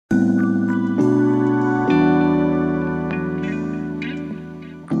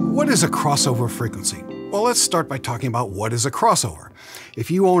is a crossover frequency? Well, let's start by talking about what is a crossover.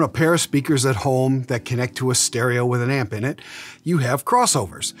 If you own a pair of speakers at home that connect to a stereo with an amp in it, you have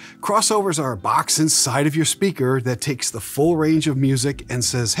crossovers. Crossovers are a box inside of your speaker that takes the full range of music and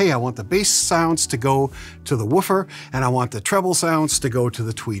says, hey, I want the bass sounds to go to the woofer and I want the treble sounds to go to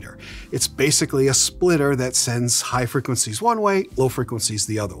the tweeter. It's basically a splitter that sends high frequencies one way, low frequencies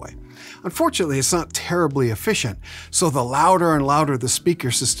the other way. Unfortunately, it's not terribly efficient, so the louder and louder the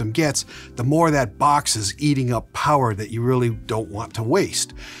speaker system gets, the more that box is eating up power that you really don't want to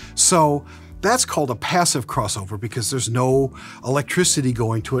waste. So that's called a passive crossover because there's no electricity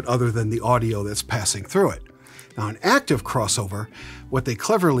going to it other than the audio that's passing through it. Now, an active crossover, what they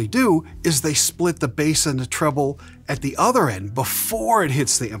cleverly do is they split the bass and the treble at the other end before it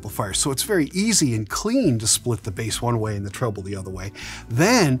hits the amplifier. So it's very easy and clean to split the bass one way and the treble the other way.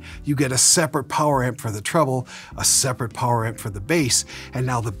 Then you get a separate power amp for the treble, a separate power amp for the bass, and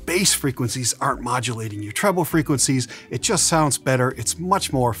now the bass frequencies aren't modulating your treble frequencies. It just sounds better. It's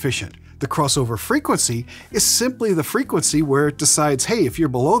much more efficient. The crossover frequency is simply the frequency where it decides, hey, if you're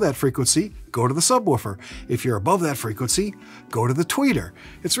below that frequency, go to the subwoofer. If you're above that frequency, go to the tweeter.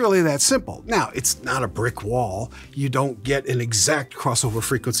 It's really that simple. Now, it's not a brick wall. You don't get an exact crossover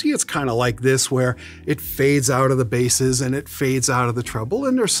frequency. It's kind of like this where it fades out of the basses and it fades out of the treble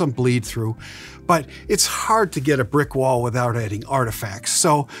and there's some bleed through. But it's hard to get a brick wall without adding artifacts.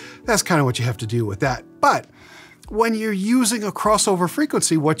 So that's kind of what you have to do with that. But when you're using a crossover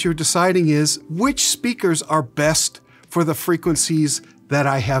frequency, what you're deciding is which speakers are best for the frequencies that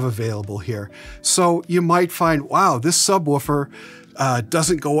I have available here. So you might find, wow, this subwoofer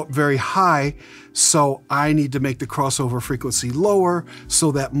doesn't go up very high, so I need to make the crossover frequency lower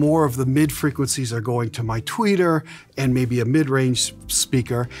so that more of the mid frequencies are going to my tweeter and maybe a mid-range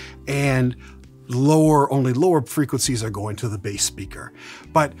speaker, and only lower frequencies are going to the bass speaker.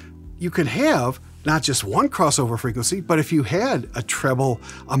 But you can have not just one crossover frequency, but if you had a treble,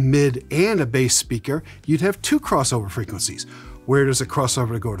 a mid, and a bass speaker, you'd have two crossover frequencies. Where does a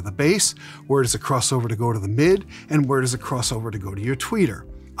crossover go to the bass? Where does a crossover to go to the mid? And where does a crossover to go to your tweeter?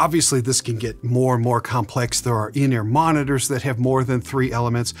 Obviously, this can get more and more complex. There are in-ear monitors that have more than 3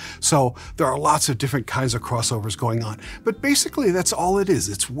 elements. So there are lots of different kinds of crossovers going on. But basically, that's all it is.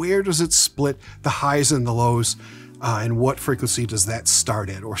 It's where does it split the highs and the lows, and what frequency does that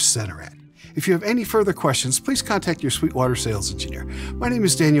start at or center at? If you have any further questions, please contact your Sweetwater sales engineer. My name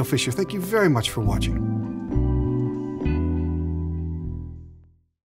is Daniel Fisher. Thank you very much for watching.